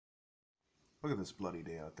Look at this bloody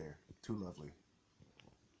day out there. Too lovely.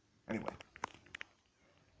 Anyway.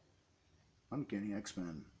 Uncanny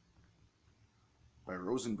X-Men by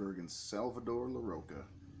Rosenberg and Salvador Larocca.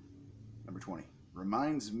 Number 20.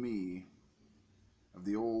 Reminds me of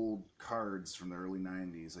the old cards from the early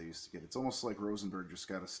 90s I used to get. It's almost like Rosenberg just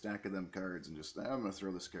got a stack of them cards and just, I'm going to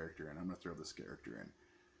throw this character in, I'm going to throw this character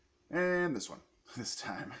in. And this one, this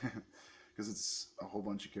time. Because it's a whole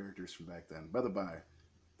bunch of characters from back then. By the by,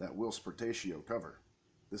 that Will Sportatio cover.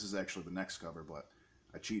 This is actually the next cover, but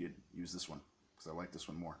I cheated. Used this one, because I like this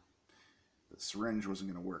one more. The syringe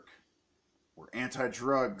wasn't going to work. We're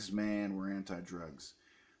anti-drugs, man. We're anti-drugs.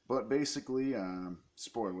 But basically,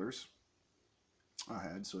 spoilers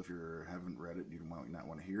ahead, so if you haven't read it, you might not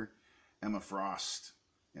want to hear. Emma Frost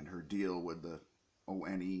and her deal with the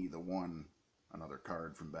ONE, the One, another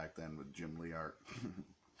card from back then with Jim Lee art,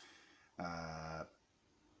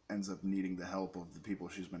 ends up needing the help of the people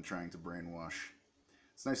she's been trying to brainwash.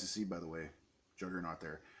 It's nice to see, by the way, Juggernaut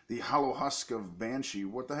there. The Hollow Husk of Banshee.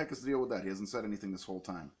 What the heck is the deal with that? He hasn't said anything this whole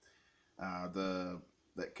time.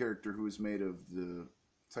 That character who is made of the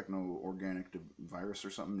techno-organic virus or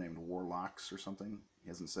something named Warlocks or something. He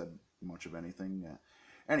hasn't said much of anything.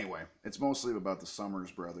 Anyway, it's mostly about the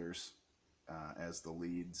Summers brothers as the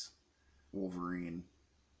leads. Wolverine,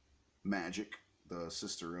 Magik, the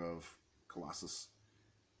sister of Colossus,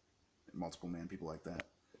 Multiple Man, people like that.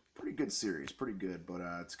 Pretty good series, pretty good, but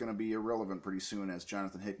it's going to be irrelevant pretty soon as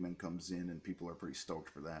Jonathan Hickman comes in, and people are pretty stoked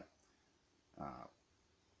for that.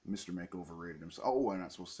 Mr. Makeover rated himself. Oh, I'm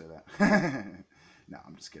not supposed to say that. No,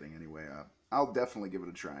 I'm just kidding. Anyway, I'll definitely give it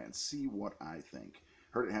a try and see what I think.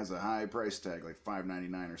 Heard it has a high price tag, like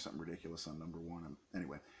 $5.99 or something ridiculous on number one.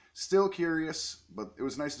 Anyway, still curious, but it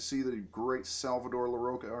was nice to see the great Salvador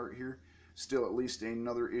Larocca art here. Still at least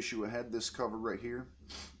another issue ahead, this cover right here.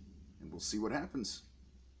 And we'll see what happens.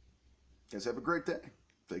 Guys, have a great day.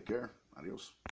 Take care. Adios.